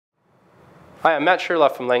Hi, I'm Matt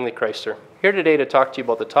Sherlock from Langley Chrysler. Here today to talk to you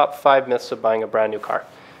about the top 5 myths of buying a brand new car.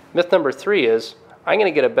 Myth number 3 is, I'm going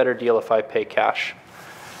to get a better deal if I pay cash.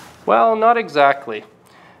 Well, not exactly.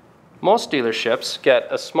 Most dealerships get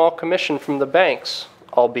a small commission from the banks,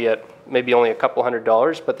 albeit maybe only a couple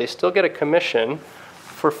 $100s, but they still get a commission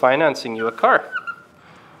for financing you a car.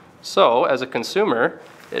 So, as a consumer,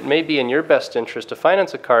 it may be in your best interest to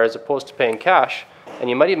finance a car as opposed to paying cash,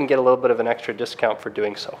 and you might even get a little bit of an extra discount for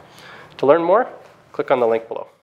doing so. To learn more, click on the link below.